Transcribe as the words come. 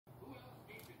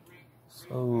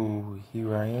So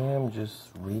here I am just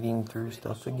reading through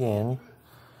stuff again,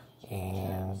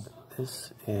 and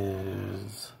this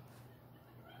is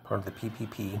part of the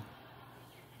PPP.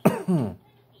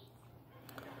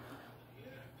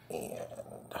 And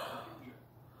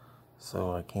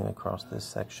so I came across this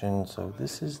section. So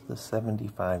this is the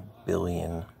 $75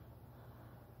 billion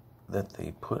that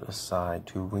they put aside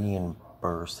to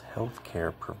reimburse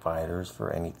healthcare providers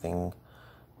for anything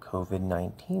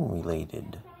COVID-19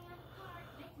 related.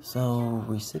 So,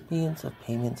 recipients of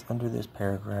payments under this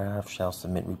paragraph shall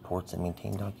submit reports and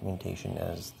maintain documentation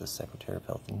as the Secretary of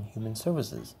Health and Human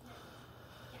Services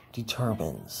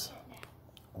determines.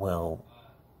 Well,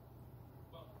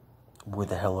 where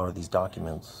the hell are these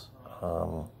documents?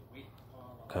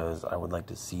 Because I would like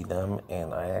to see them,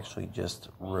 and I actually just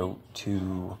wrote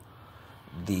to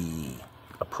the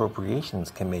Appropriations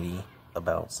Committee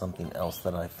about something else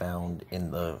that I found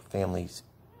in the Family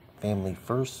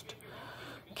First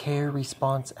Care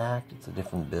Response Act. It's a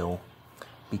different bill,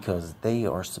 because they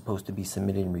are supposed to be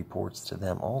submitting reports to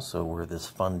them also where this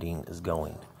funding is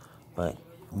going. But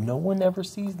no one ever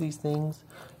sees these things.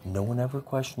 No one ever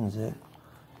questions it.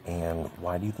 And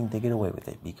why do you think they get away with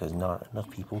it? Because not enough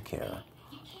people care.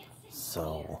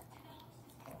 So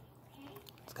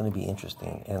it's going to be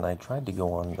interesting. And I tried to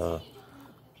go on the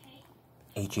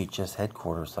HHS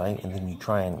headquarters site, and then you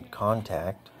try and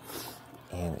contact,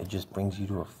 and it just brings you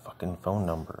to a fucking phone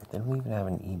number. They don't even have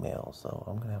an email, so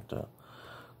I'm going to have to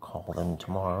call them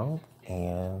tomorrow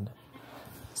and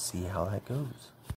see how that goes.